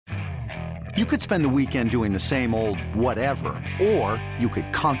You could spend the weekend doing the same old whatever, or you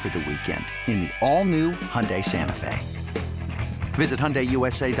could conquer the weekend in the all-new Hyundai Santa Fe. Visit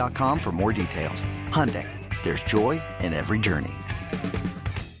HyundaiUSA.com for more details. Hyundai, there's joy in every journey.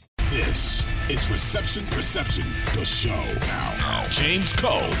 This is Reception Perception, the show. Now, James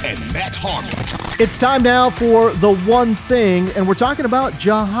Coe and Matt Harmon. It's time now for The One Thing, and we're talking about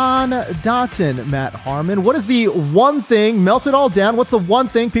Jahan Dotson, Matt Harmon. What is the one thing, melt it all down, what's the one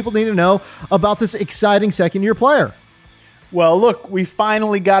thing people need to know about this exciting second-year player? Well, look, we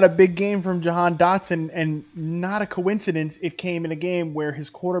finally got a big game from Jahan Dotson, and not a coincidence, it came in a game where his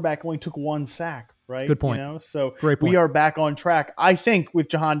quarterback only took one sack. Right? Good point. So Great point. We are back on track. I think with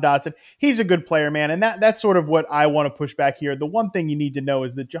Jahan Dotson, he's a good player, man. And that's sort of what I want to push back here. The one thing you need to know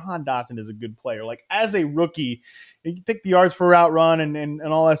is that Jahan Dotson is a good player. Like, as a rookie, you take the yards per route run and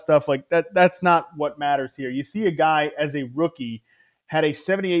all that stuff. Like that's not what matters here. You see a guy as a rookie had a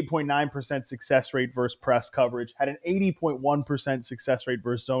 78.9% success rate versus press coverage, had an 80.1% success rate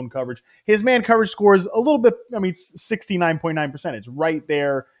versus zone coverage. His man coverage score is a little bit, it's 69.9%. It's right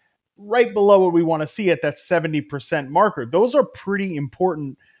there, right below what we want to see at that 70% marker. Those are pretty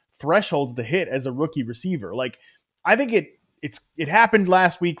important thresholds to hit as a rookie receiver. Like, I think it happened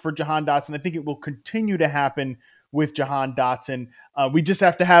last week for Jahan Dotson. I think it will continue to happen with Jahan Dotson. We just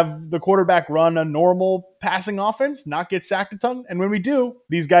have to have the quarterback run a normal passing offense, not get sacked a ton. And when we do,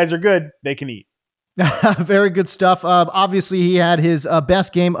 these guys are good. They can eat. Very good stuff. Obviously, he had his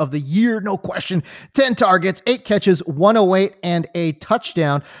best game of the year, no question. 10 targets, 8 catches, 108, and a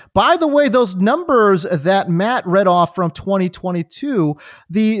touchdown. By the way, those numbers that Matt read off from 2022,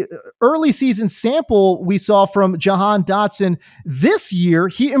 the early season sample we saw from Jahan Dotson this year,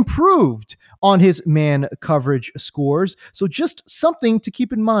 he improved on his man coverage scores. So just something to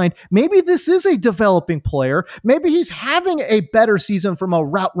keep in mind. Maybe this is a developing player. Maybe he's having a better season from a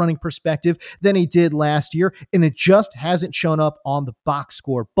route running perspective than he did last year, and it just hasn't shown up on the box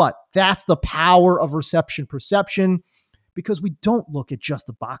score. But that's the power of reception perception, because we don't look at just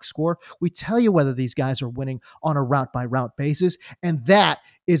the box score. We tell you whether these guys are winning on a route by route basis, and that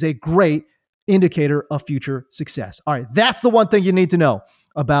is a great indicator of future success. All right, that's the one thing you need to know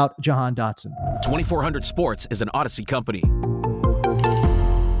about Jahan Dotson. 2400 Sports is an Odyssey company.